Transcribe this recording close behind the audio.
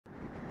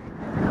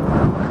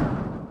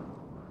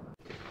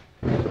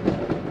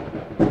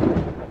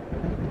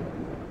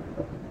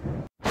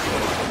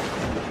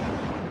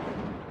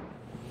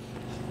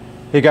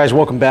Hey guys,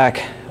 welcome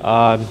back.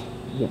 I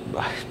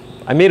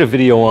made a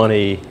video on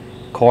a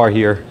car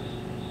here,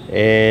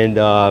 and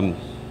I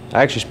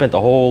actually spent a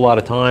whole lot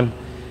of time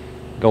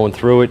going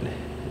through it.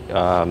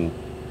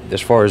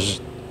 As far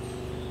as,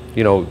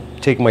 you know,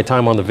 taking my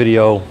time on the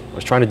video, I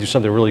was trying to do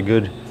something really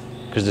good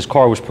because this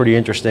car was pretty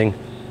interesting,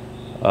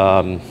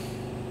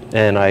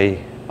 and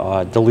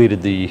I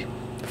deleted the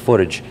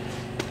footage.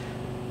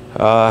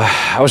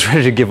 I was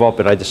ready to give up,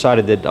 and I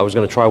decided that I was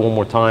going to try one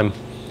more time,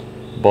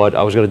 but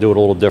I was going to do it a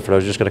little different. I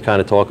was just going to kind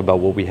of talk about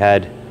what we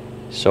had.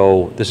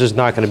 So this is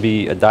not going to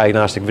be a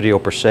diagnostic video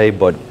per se,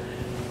 but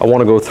I want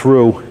to go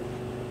through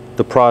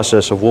the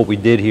process of what we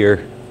did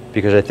here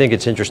because I think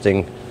it's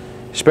interesting,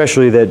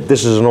 especially that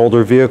this is an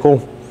older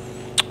vehicle.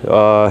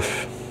 The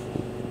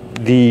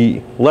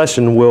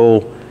lesson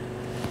will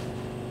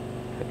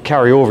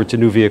carry over to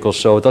new vehicles,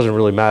 so it doesn't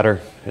really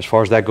matter. As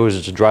far as that goes,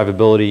 it's a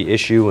drivability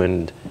issue,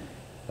 and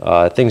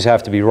things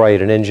have to be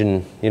right. An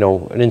engine, you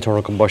know, an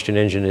internal combustion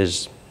engine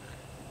is,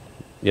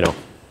 you know,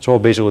 it's all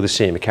basically the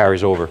same. It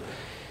carries over.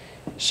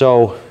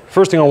 So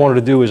first thing I wanted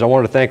to do is I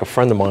wanted to thank a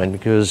friend of mine,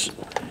 because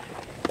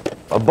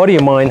a buddy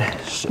of mine,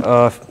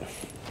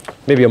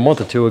 maybe a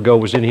month or two ago,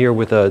 was in here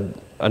with a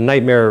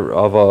nightmare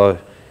of a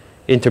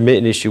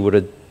intermittent issue with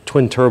a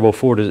twin turbo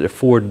Ford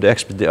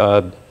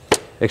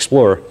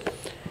Explorer,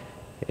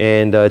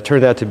 and it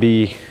turned out to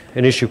be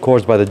an issue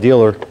caused by the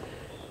dealer,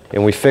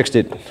 and we fixed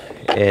it.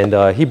 And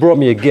he brought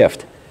me a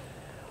gift.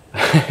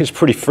 It's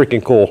pretty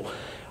freaking cool.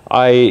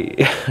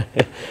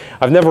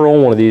 I've never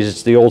owned one of these.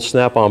 It's the old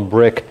Snap-on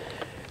brick,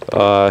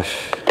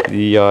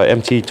 the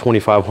MT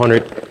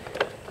 2500.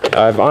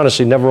 I've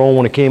honestly never owned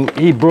one.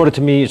 He brought it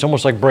to me. It's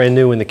almost like brand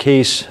new in the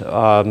case.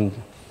 And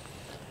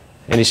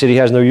he said he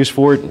has no use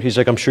for it. He's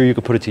like, I'm sure you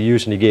could put it to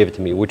use, and he gave it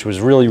to me, which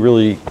was really,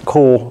 really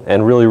cool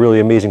and really,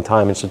 really amazing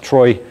time. And so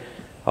Troy,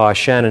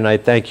 Shannon, I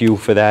thank you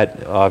for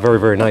that. Very,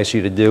 very nice of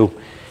you to do.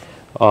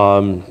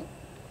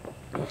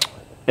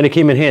 And it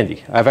came in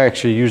handy. I've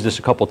actually used this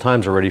a couple of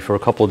times already for a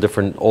couple of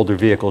different older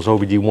vehicles,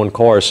 OBD1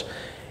 cars,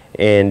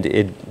 and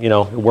it, you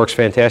know, it works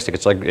fantastic.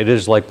 It's like, it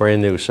is like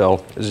brand new.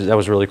 So that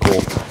was really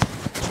cool.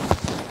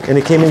 And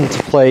it came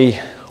into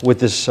play with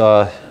this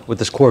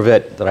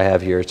Corvette that I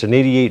have here. It's an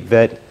 '88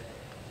 Vet.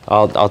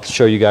 I'll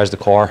show you guys the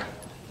car,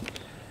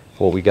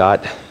 what we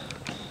got.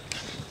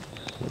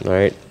 All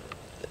right.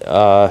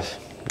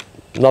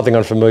 Nothing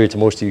unfamiliar to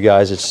most of you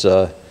guys. It's,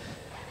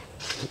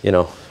 you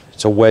know,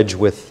 it's a wedge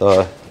with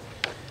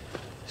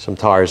some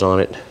tires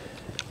on it.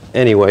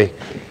 Anyway,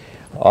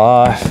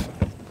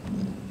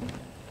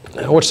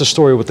 what's the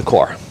story with the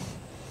car?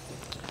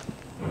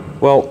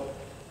 Well,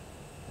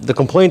 the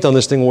complaint on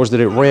this thing was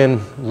that it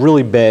ran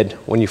really bad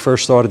when you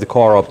first started the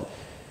car up.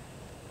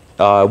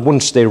 It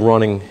wouldn't stay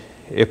running.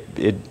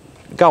 It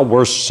got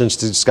worse since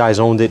these guys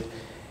owned it.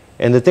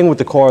 And the thing with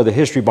the car, the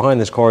history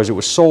behind this car, is it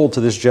was sold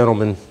to this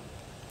gentleman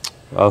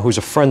who's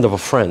a friend of a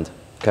friend.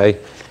 Okay,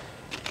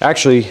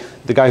 actually,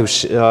 the guy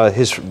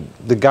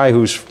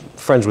who's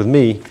friends with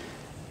me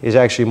is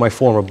actually my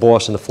former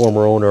boss and the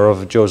former owner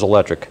of Joe's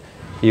Electric.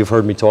 You've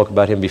heard me talk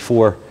about him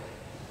before.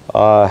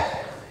 Now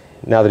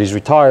that he's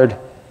retired,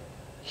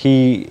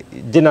 he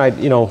did not,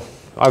 you know,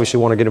 obviously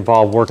want to get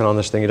involved working on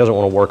this thing. He doesn't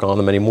want to work on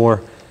them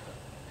anymore.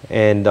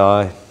 And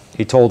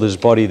he told his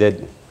buddy that,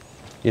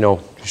 you know,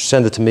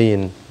 send it to me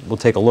and we'll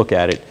take a look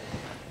at it.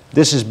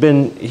 This has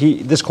been,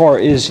 this car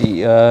is,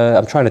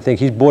 I'm trying to think,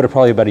 he's bought it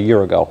probably about a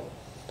year ago.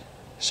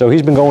 So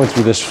he's been going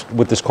through this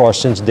with this car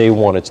since day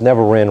one. It's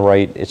never ran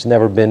right. It's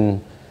never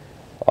been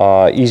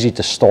easy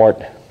to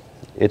start.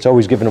 It's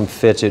always given him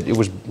fits. It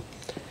was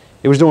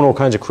doing all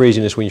kinds of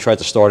craziness when you tried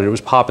to start it. It was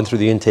popping through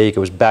the intake.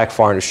 It was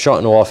backfiring. It was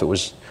shutting off. It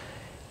was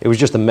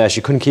just a mess.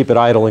 You couldn't keep it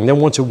idling.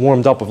 Then once it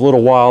warmed up a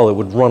little while, it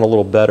would run a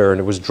little better,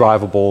 and it was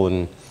drivable.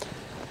 And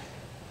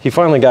he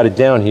finally got it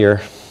down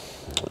here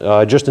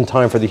just in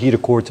time for the heater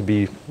core to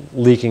be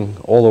leaking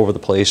all over the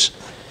place.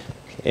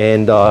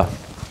 And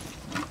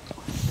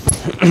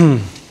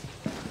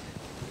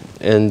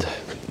and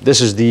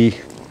this is the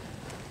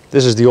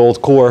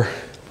old core,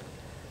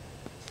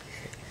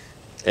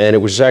 and it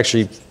was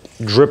actually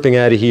dripping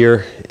out of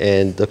here,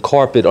 and the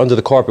carpet, under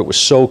the carpet, was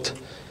soaked.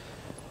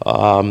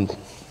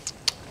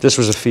 This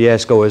was a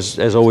fiasco,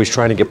 as always,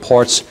 trying to get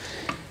parts.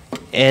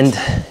 And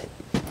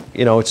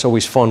you know, it's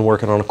always fun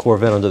working on a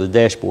Corvette under the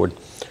dashboard.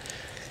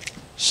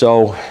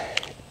 So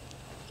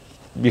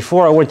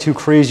before I went too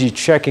crazy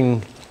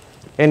checking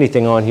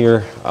anything on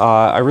here,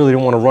 I really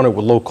didn't want to run it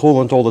with low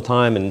coolant all the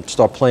time and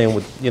start playing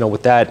with, you know,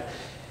 with that.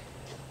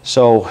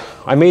 So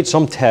I made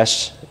some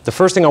tests. The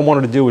first thing I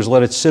wanted to do was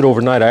let it sit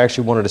overnight. I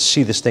actually wanted to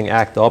see this thing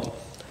act up,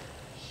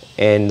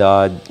 and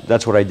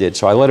that's what I did.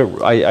 So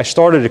I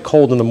started it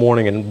cold in the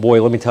morning, and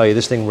boy, let me tell you,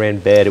 this thing ran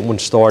bad. It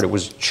wouldn't start. It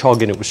was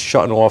chugging. It was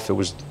shutting off. It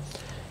was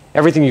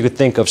everything you could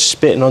think of,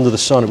 spitting under the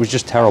sun. It was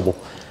just terrible.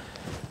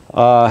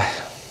 So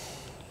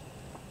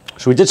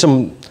we did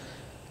some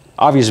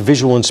obvious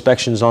visual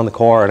inspections on the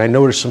car, and I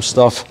noticed some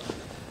stuff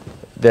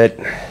that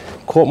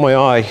caught my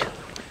eye,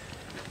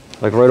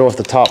 like right off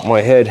the top of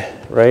my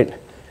head, right?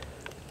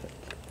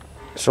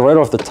 So right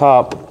off the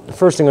top, the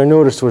first thing I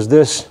noticed was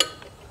this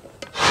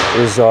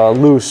is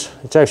loose.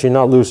 It's actually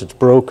not loose, it's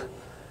broke.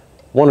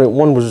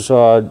 One was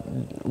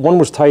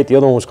tight, the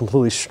other one was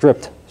completely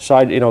stripped,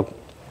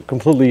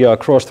 completely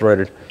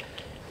cross-threaded.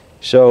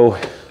 So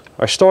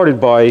I started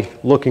by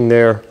looking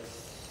there.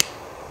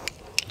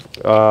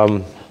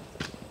 I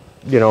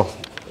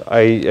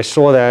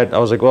saw that, I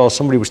was like, well,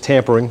 somebody was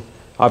tampering.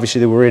 Obviously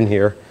they were in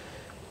here.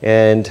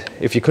 And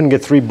if you couldn't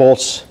get 3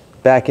 bolts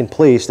back in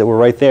place that were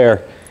right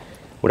there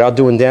without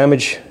doing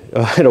damage,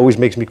 it always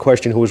makes me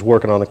question who was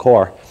working on the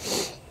car.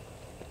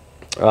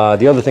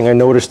 The other thing I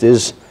noticed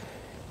is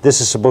this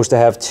is supposed to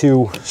have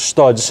 2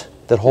 studs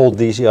that hold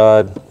these,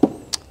 the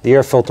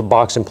air filter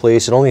box in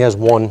place. It only has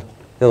one,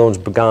 the other one's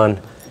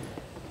gone.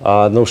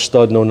 No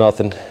stud, no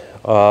nothing.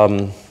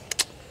 A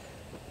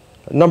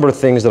number of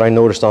things that I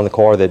noticed on the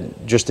car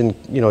that just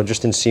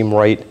didn't seem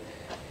right.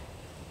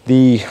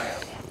 The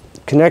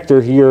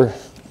connector here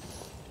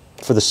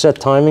for the set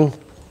timing,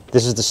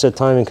 this is the set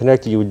timing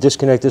connector. You would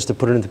disconnect this to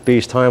put it into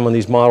base time on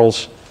these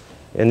models,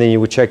 and then you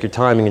would check your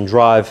timing and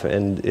drive,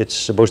 and it's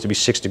supposed to be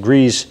 6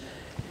 degrees.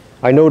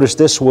 I noticed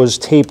this was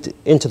taped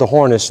into the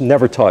harness,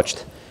 never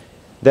touched.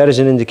 That is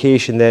an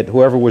indication that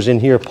whoever was in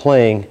here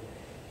playing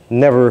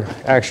never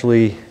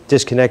actually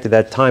disconnected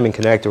that timing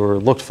connector or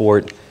looked for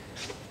it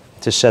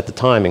to set the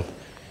timing.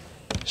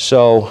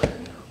 So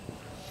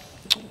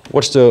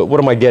what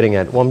am I getting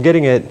at? Well, I'm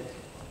getting at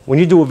when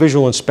you do a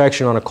visual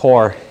inspection on a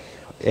car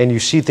and you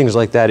see things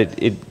like that,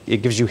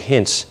 it gives you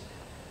hints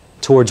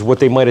towards what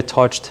they might have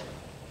touched,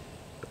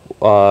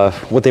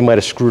 what they might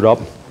have screwed up,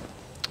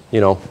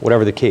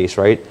 whatever the case,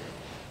 right?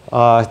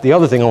 The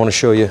other thing I want to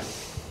show you,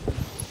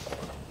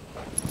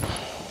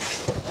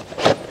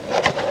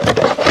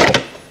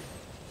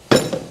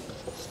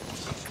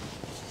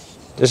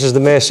 this is the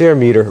mass air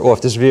meter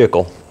off this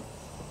vehicle.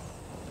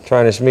 I'm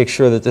trying to make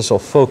sure that this will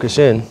focus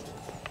in.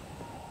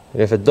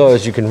 And if it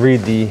does, you can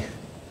read the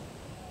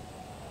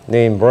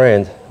name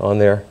brand on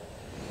there.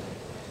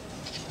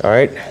 All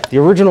right, the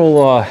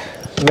original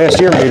mass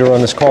air meter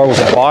on this car was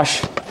a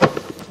Bosch,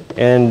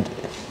 and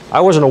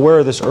I wasn't aware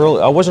of this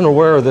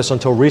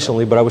until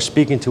recently, but I was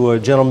speaking to a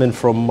gentleman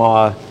from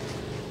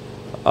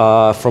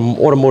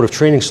Automotive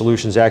Training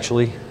Solutions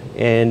actually,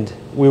 and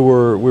we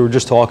were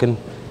just talking,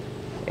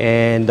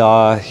 and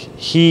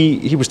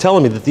he was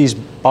telling me that these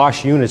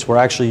Bosch units were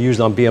actually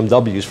used on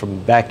BMWs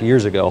from back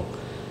years ago.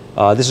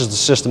 This is the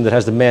system that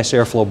has the mass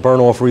airflow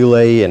burn-off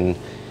relay, and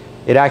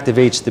it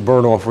activates the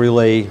burn-off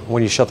relay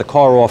when you shut the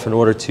car off in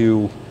order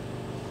to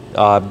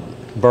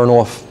burn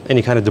off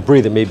any kind of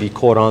debris that may be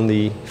caught on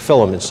the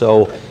filament,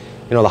 so,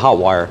 the hot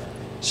wire.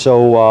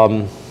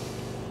 So,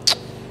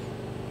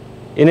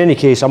 in any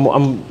case,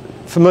 I'm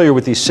familiar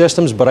with these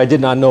systems, but I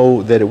did not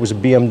know that it was a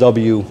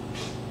BMW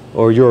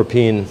or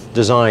European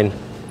design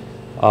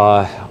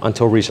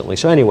until recently.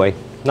 So anyway,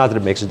 not that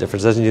it makes a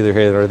difference, that's neither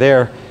here nor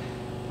there.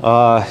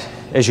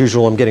 As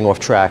usual, I'm getting off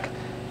track.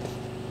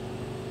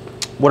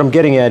 What I'm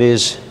getting at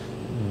is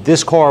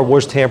this car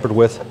was tampered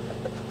with.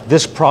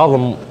 This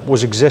problem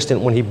was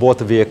existent when he bought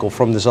the vehicle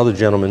from this other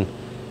gentleman,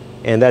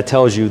 and that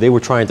tells you they were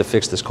trying to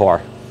fix this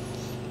car.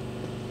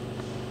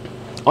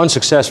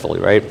 Unsuccessfully,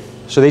 right?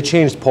 So they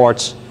changed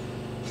parts,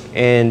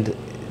 and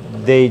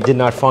they did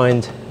not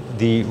find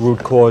the root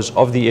cause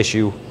of the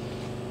issue,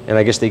 and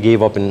I guess they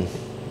gave up and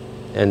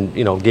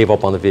gave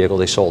up on the vehicle.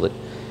 They sold it.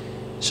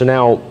 So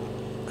now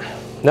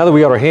that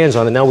we got our hands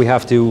on it, now we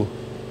have to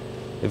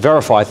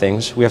verify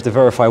things. We have to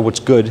verify what's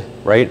good,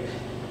 right?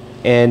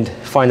 And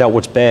find out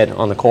what's bad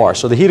on the car.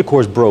 So the heater core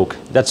is broke.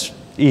 That's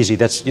easy.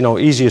 That's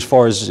easy as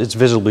far as it's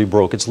visibly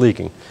broke. It's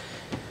leaking.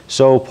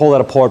 So pull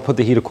that apart, put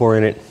the heater core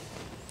in it.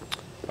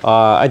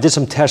 I did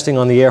some testing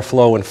on the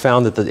airflow and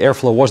found that the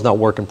airflow was not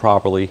working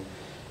properly.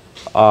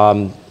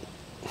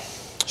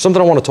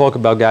 Something I want to talk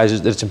about, guys,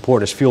 is that it's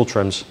important is fuel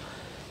trims.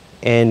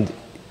 And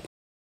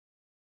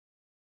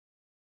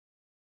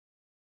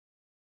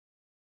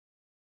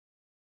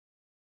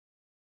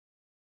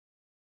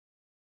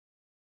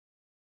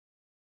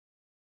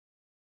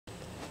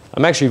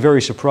I'm actually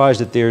very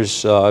surprised that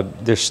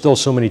there's still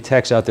so many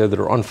techs out there that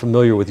are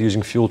unfamiliar with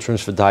using fuel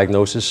trims for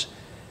diagnosis.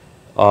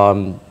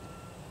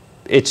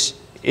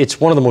 It's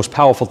one of the most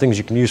powerful things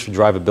you can use for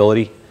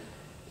drivability,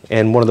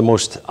 and one of the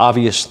most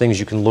obvious things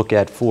you can look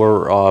at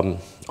for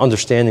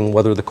understanding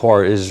whether the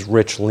car is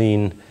rich,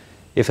 lean,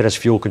 if it has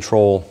fuel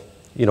control,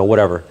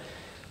 whatever.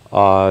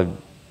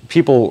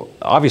 People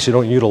obviously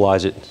don't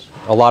utilize it.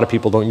 A lot of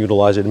people don't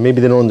utilize it, and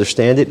maybe they don't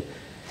understand it,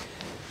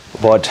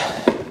 but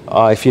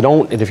if you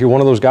don't, and if you're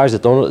one of those guys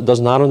that does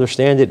not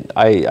understand it,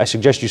 I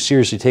suggest you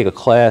seriously take a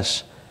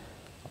class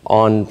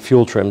on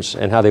fuel trims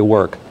and how they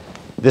work.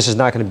 This is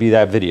not going to be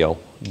that video,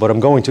 but I'm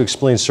going to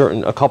explain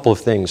a couple of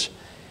things.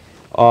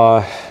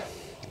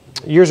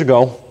 Years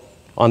ago,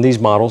 on these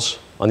models,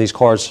 on these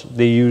cars,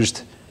 they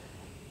used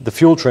the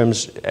fuel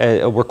trims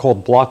were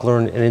called block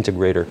learn and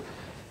integrator.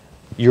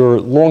 Your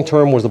long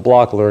term was the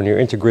block learn, your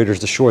integrator is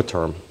the short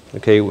term.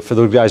 Okay, for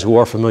those guys who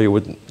are familiar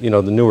with the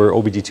newer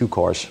OBD2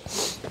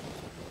 cars.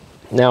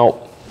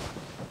 Now,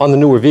 on the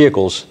newer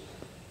vehicles,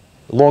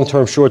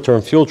 long-term,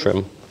 short-term fuel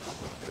trim,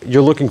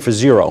 you're looking for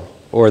 0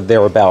 or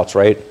thereabouts,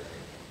 right?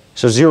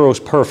 So 0 is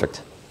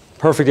perfect,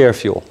 perfect air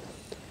fuel.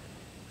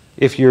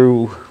 If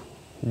you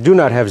do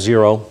not have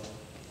 0,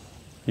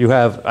 you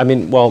have, I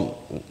mean,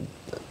 well,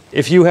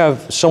 if you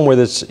have somewhere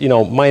that's, you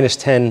know, minus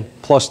 10,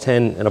 plus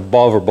 10, and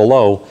above or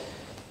below,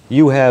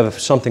 you have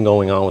something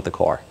going on with the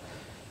car.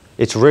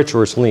 It's rich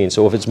or it's lean.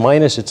 So if it's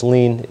minus, it's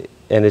lean,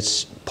 and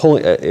it's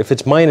pulling, if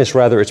it's minus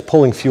rather, it's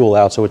pulling fuel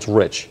out, so it's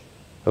rich.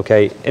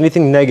 Okay?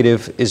 Anything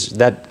negative is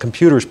that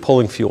computer's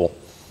pulling fuel.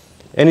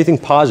 Anything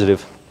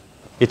positive,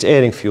 it's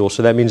adding fuel,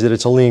 so that means that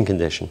it's a lean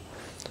condition.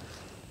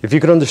 If you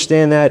could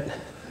understand that,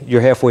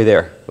 you're halfway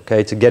there,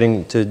 okay, to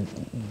getting to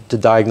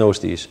diagnose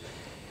these.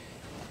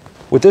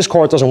 With this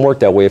car, it doesn't work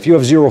that way. If you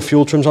have 0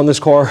 fuel trims on this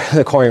car,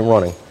 the car ain't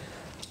running.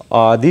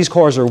 These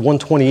cars are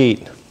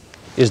 128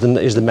 is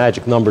the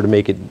magic number to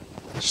make it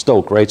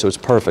stoke, right? So it's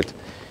perfect.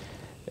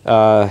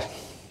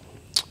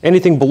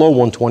 Anything below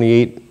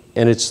 128,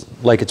 and it's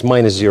like it's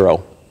minus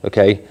 0,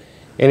 okay?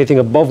 Anything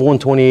above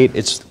 128,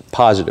 it's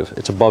positive.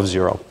 It's above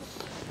 0.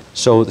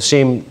 So the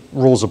same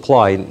rules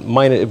apply.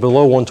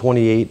 Below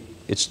 128,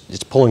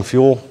 it's pulling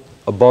fuel.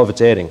 Above,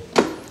 it's adding.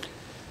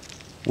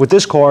 With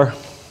this car,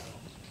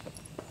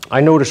 I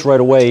noticed right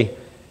away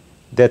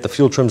that the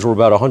fuel trims were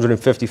about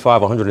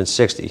 155,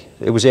 160.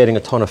 It was adding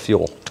a ton of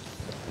fuel.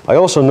 I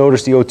also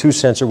noticed the O2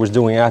 sensor was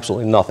doing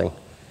absolutely nothing.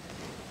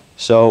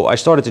 So I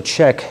started to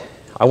check.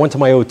 I went to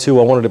my O2.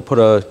 I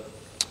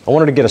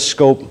wanted to get a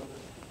scope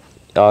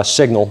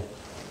signal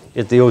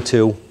at the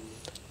O2.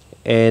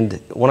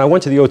 And when I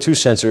went to the O2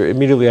 sensor,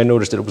 immediately I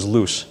noticed that it was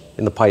loose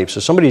in the pipe. So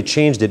somebody had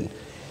changed it,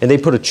 and they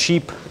put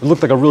it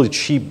looked like a really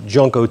cheap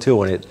junk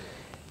O2 in it,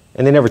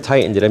 and they never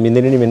tightened it. I mean,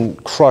 they didn't even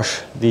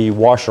crush the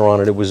washer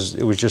on it. It was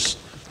just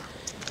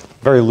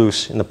very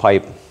loose in the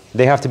pipe.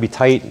 They have to be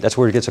tight. That's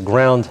where it gets a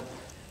ground.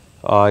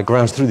 It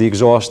grounds through the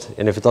exhaust,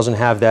 and if it doesn't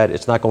have that,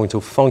 it's not going to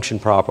function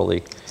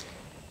properly.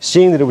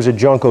 Seeing that it was a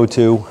junk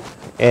O2,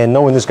 and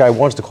knowing this guy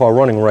wants the car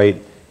running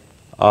right,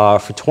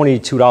 for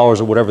 $22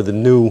 or whatever the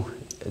new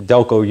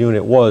Delco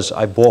unit was,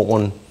 I bought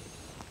one,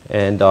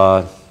 and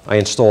I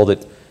installed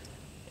it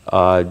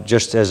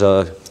just as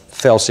a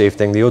fail-safe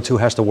thing. The O2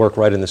 has to work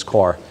right in this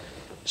car,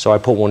 so I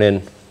put one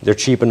in. They're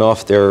cheap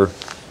enough. They're,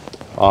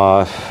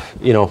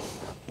 you know,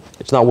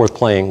 it's not worth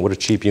playing with a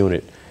cheap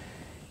unit.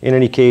 In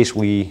any case,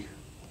 we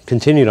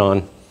continued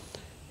on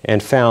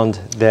and found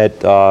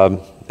that,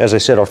 as I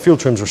said, our fuel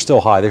trims were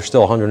still high. They're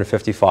still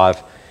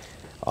 155.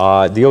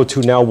 The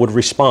O2 now would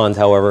respond,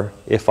 however,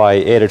 if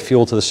I added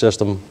fuel to the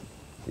system.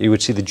 You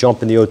would see the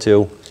jump in the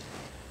O2,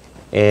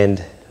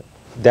 and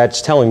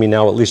that's telling me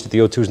now at least that the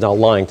O2 is not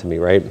lying to me,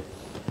 right?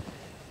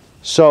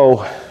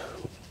 So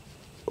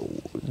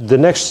the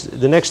next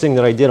thing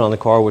that I did on the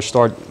car was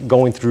start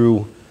going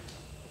through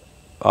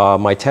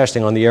my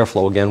testing on the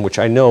airflow again, which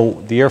I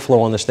know the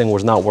airflow on this thing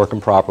was not working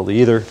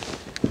properly either.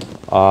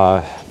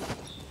 I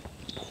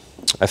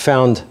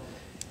found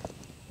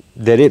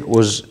that it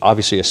was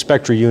obviously a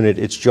Spectra unit.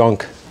 It's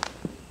junk,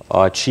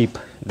 cheap.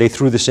 They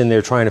threw this in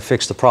there trying to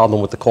fix the problem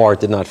with the car.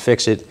 It did not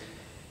fix it.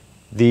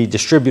 The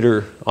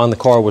distributor on the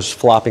car was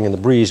flopping in the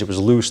breeze. It was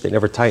loose. They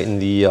never tightened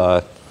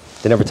the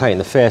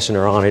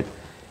fastener on it.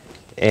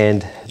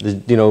 And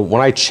you know,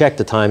 when I checked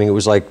the timing, it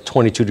was like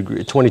 22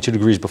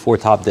 degrees before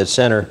top dead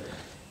center.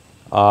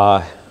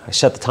 I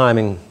set the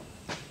timing,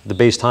 the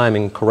base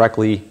timing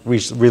correctly,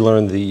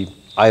 relearned the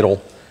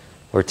idle,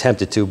 or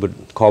attempted to,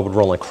 but the car would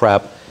run like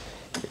crap.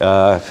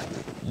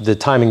 The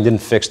timing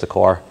didn't fix the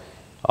car.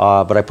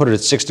 But I put it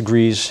at 6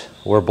 degrees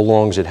where it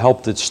belongs. It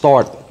helped it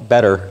start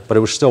better, but it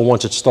was still,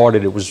 once it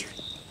started, it was,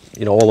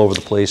 you know, all over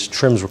the place.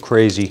 Trims were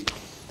crazy.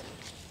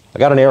 I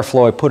got an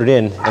airflow, I put it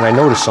in, and I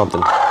noticed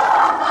something.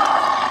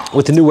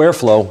 With the new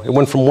airflow, it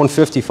went from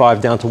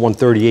 155 down to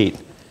 138.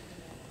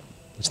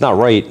 It's not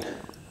right,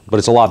 but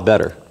it's a lot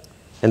better.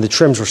 And the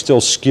trims were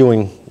still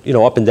skewing, you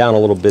know, up and down a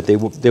little bit. They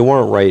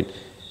weren't right,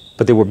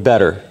 but they were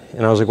better.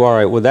 And I was like, well, all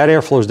right, well, that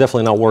airflow is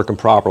definitely not working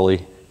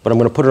properly, but I'm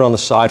going to put it on the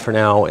side for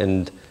now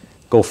and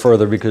go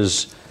further,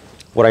 because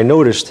what I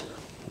noticed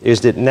is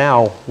that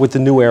now with the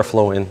new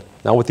airflow in,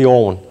 not with the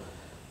old one,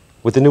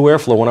 with the new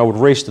airflow, when I would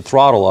race the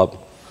throttle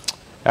up,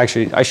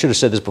 actually I should have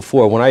said this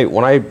before, when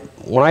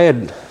I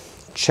had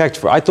checked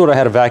for, I thought I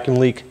had a vacuum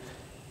leak,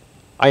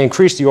 I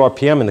increased the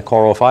RPM in the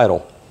car off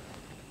idle,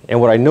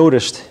 and what I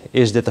noticed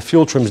is that the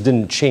fuel trims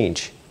didn't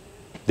change.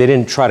 They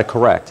didn't try to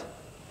correct.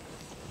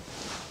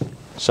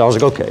 So I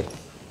was like, okay.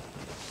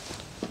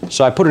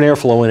 So I put an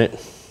airflow in it.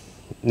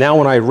 Now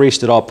when I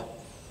raced it up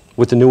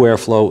with the new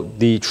airflow,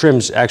 the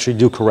trims actually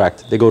do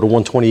correct. They go to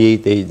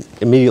 128, they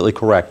immediately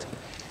correct.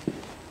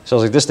 So I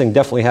was like, this thing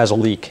definitely has a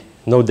leak.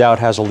 No doubt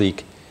has a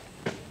leak.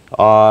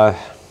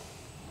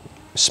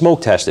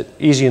 Smoke test it,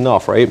 easy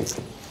enough, right?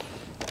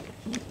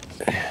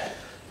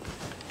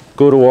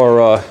 Go to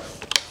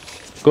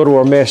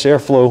our mass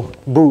airflow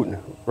boot,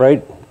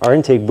 right? Our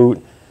intake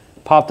boot.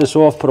 Pop this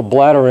off, put a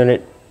bladder in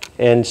it,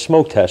 and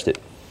smoke test it.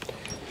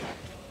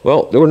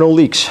 Well, there were no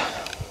leaks.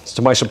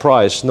 To my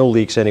surprise, no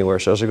leaks anywhere.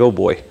 So I was like, oh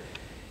boy.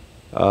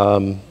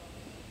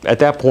 at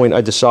that point,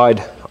 I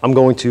decide I'm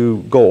going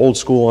to go old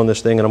school on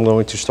this thing, and I'm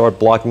going to start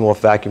blocking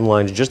off vacuum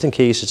lines just in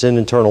case it's an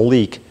internal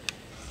leak.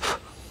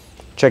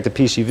 Check the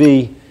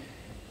PCV,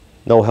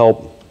 no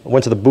help. I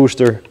went to the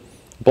booster,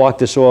 blocked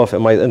this off,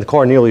 and the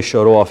car nearly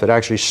shut off. It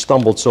actually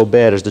stumbled so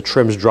bad as the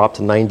trims dropped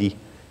to 90.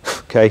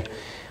 Okay,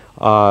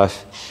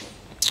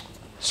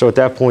 so at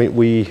that point,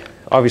 we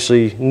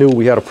obviously knew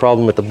we had a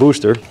problem with the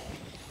booster.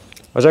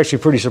 I was actually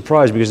pretty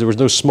surprised because there was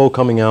no smoke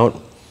coming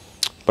out.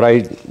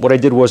 But what I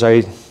did was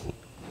I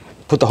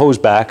put the hose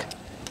back,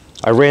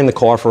 I ran the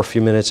car for a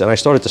few minutes, and I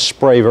started to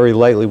spray very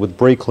lightly with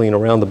brake clean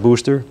around the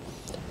booster.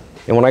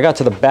 And when I got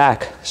to the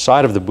back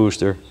side of the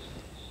booster,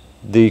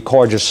 the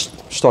car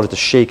just started to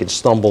shake and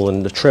stumble,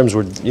 and the trims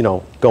were,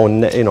 going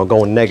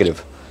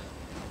negative.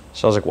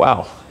 So I was like,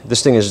 wow,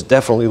 this thing is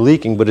definitely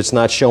leaking, but it's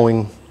not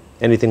showing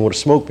anything with a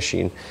smoke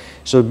machine.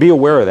 So be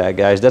aware of that,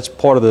 guys. That's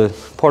part of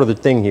the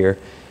thing here.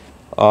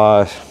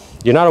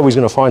 You're not always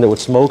going to find it with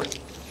smoke.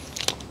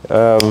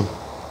 And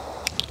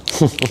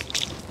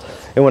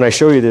when I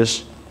show you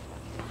this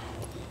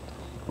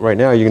right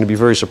now, you're going to be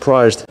very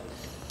surprised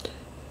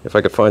if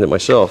I could find it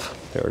myself.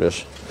 There it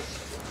is.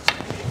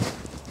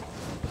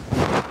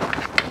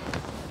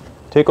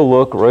 Take a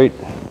look right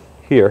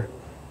here.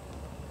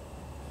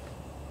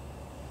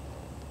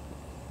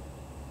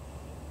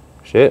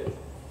 See it?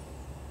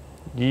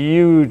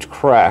 Huge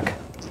crack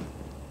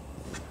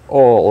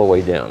all the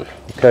way down,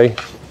 okay?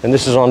 And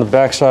this is on the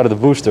back side of the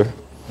booster.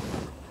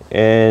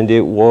 And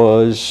it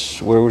was,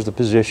 where was the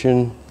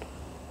position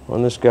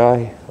on this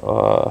guy?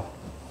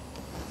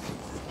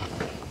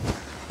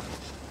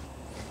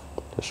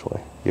 This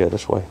way, yeah,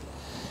 this way.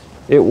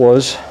 It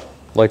was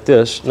like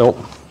this. Nope,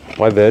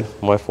 my bad,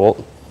 my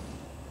fault.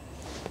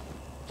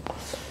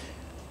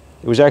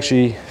 It was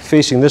actually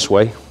facing this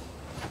way,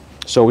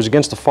 so it was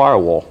against the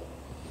firewall.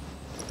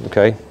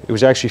 Okay, it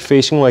was actually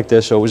facing like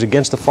this, so it was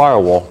against the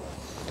firewall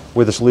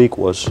where this leak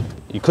was.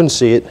 You couldn't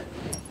see it,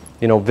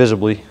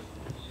 visibly.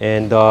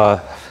 And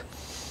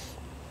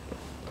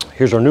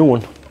here's our new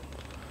one.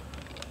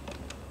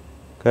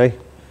 Okay,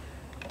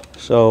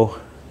 so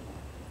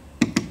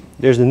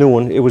there's the new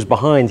one. It was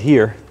behind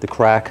here, the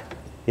crack,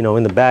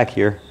 in the back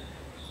here,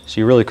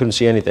 so you really couldn't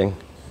see anything.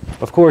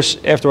 Of course,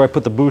 after I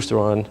put the booster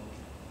on,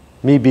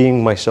 me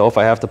being myself,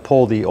 I have to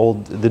pull the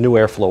new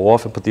airflow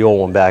off and put the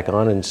old one back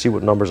on and see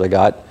what numbers I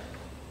got.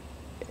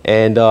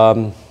 And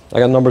I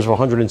got numbers of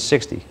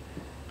 160,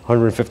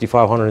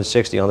 155,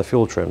 160 on the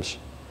fuel trims.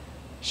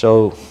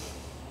 So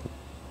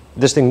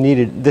this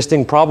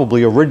thing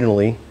probably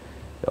originally,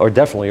 or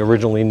definitely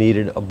originally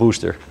needed a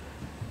booster.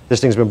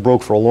 This thing's been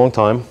broke for a long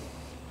time.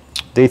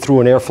 They threw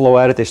an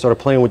airflow at it. They started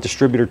playing with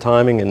distributor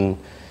timing and,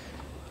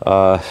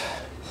 O2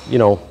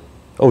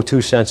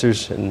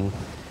 sensors, and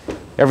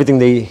everything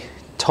they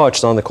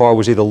touched on the car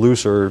was either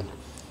loose or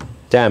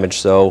damaged.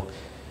 So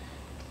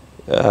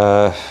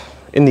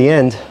in the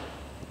end,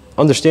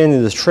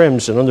 understanding the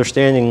trims and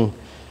understanding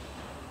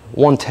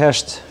one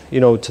test,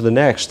 to the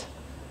next,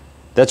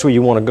 that's where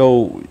you want to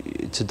go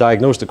to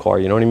diagnose the car.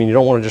 You know what I mean? You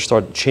don't want to just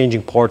start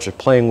changing parts or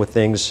playing with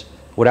things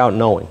without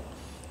knowing.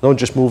 Don't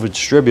just move a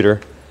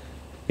distributor.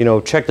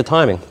 Check the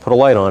timing, put a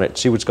light on it,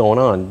 see what's going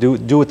on.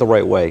 Do it the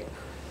right way.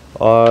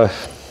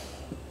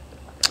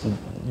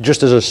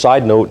 Just as a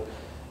side note,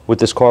 with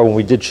this car, when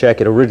we did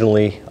check it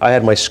originally, I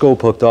had my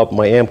scope hooked up,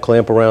 my amp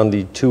clamp around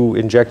the two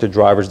injector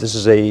drivers. This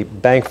is a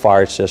bank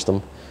fired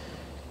system.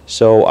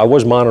 So I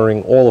was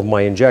monitoring all of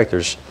my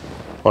injectors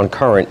on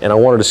current, and I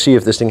wanted to see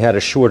if this thing had a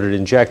shorted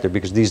injector,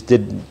 because these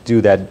did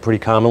do that pretty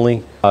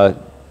commonly.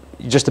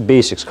 Just the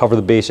basics, cover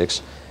the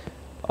basics.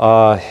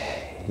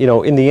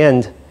 In the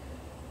end,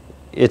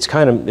 it's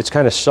kind of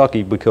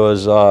sucky,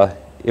 because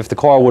if the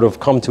car would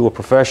have come to a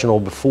professional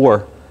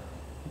before,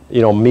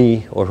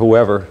 me or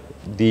whoever,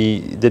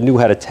 that knew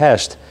how to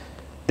test,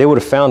 they would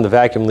have found the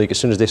vacuum leak as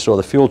soon as they saw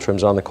the fuel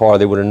trims on the car.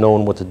 They would have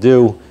known what to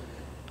do.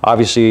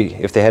 Obviously,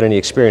 if they had any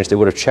experience, they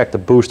would have checked the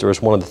booster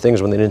as one of the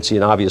things when they didn't see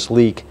an obvious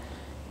leak,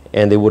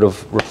 and they would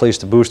have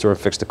replaced the booster and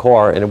fixed the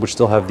car, and it would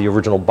still have the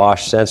original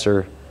Bosch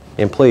sensor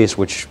in place,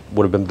 which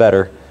would have been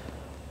better.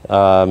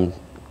 And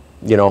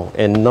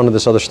none of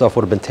this other stuff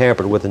would have been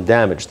tampered with and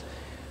damaged.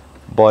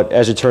 But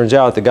as it turns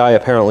out, the guy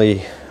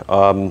apparently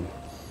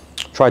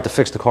tried to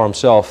fix the car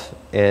himself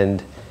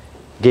and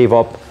gave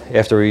up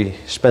after he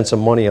spent some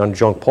money on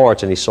junk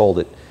parts, and he sold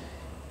it.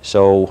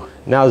 So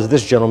now that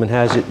this gentleman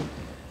has it,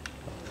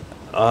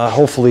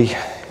 hopefully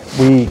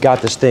we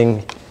got this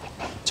thing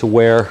to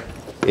where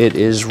it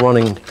is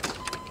running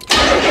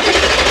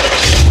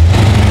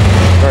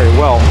very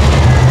well.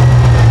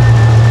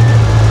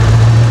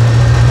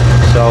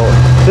 So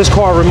this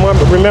car,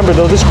 remember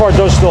though, this car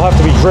does still have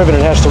to be driven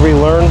and has to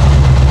relearn,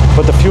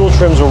 but the fuel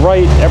trims are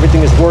right,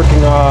 everything is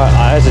working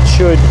as it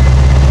should.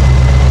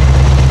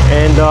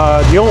 And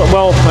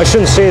well, I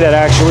shouldn't say that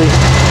actually.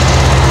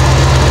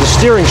 The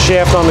steering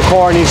shaft on the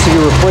car needs to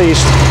be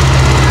replaced.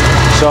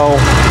 So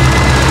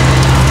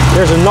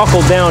there's a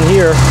knuckle down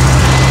here.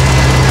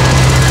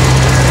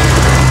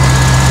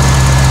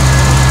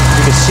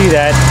 You can see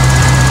that.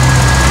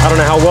 I don't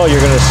know how well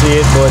you're going to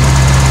see it, but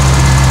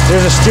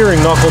There's a steering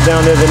knuckle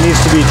down there that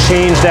needs to be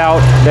changed out.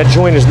 That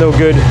joint is no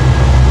good.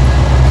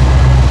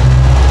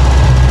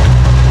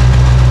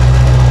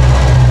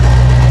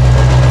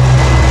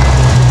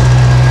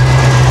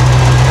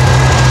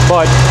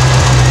 But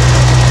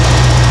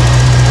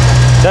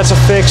that's a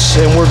fix,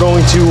 and we're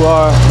going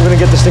to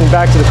get this thing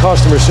back to the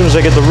customer as soon as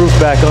I get the roof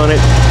back on it,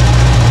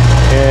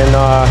 and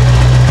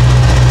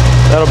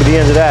that'll be the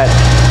end of that,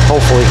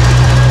 hopefully.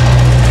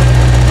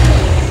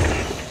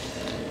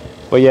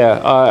 But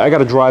yeah, I got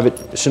to drive it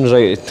as soon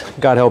as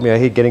God help me, I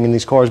hate getting in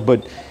these cars,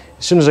 but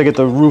as soon as I get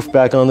the roof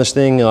back on this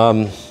thing,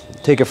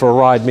 take it for a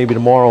ride maybe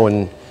tomorrow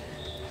and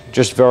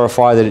just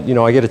verify that,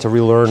 I get it to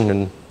relearn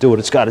and do what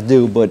it's got to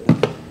do. But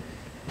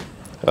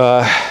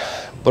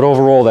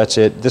overall, that's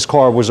it. This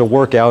car was a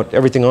workout.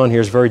 Everything on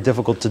here is very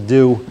difficult to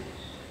do,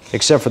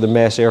 except for the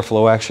mass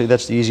airflow. Actually,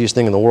 that's the easiest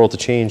thing in the world to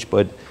change,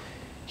 but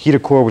heater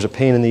core was a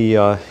pain in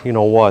the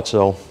you-know-what,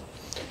 so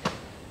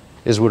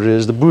is what it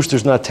is. The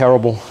booster's not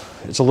terrible.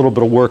 It's a little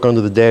bit of work under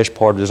the dash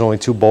part. There's only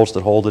 2 bolts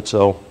that hold it,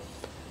 so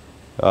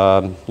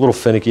a little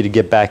finicky to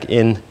get back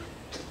in.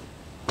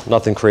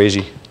 Nothing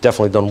crazy.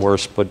 Definitely done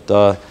worse, but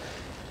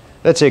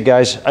that's it,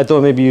 guys. I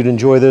thought maybe you'd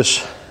enjoy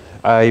this.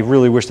 I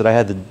really wish that I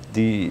had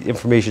the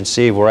information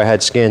saved where I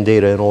had scanned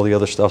data and all the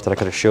other stuff that I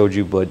could have showed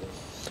you, but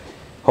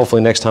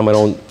hopefully next time I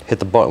don't hit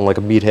the button like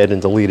a meathead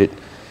and delete it.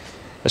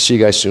 I'll see you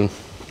guys soon.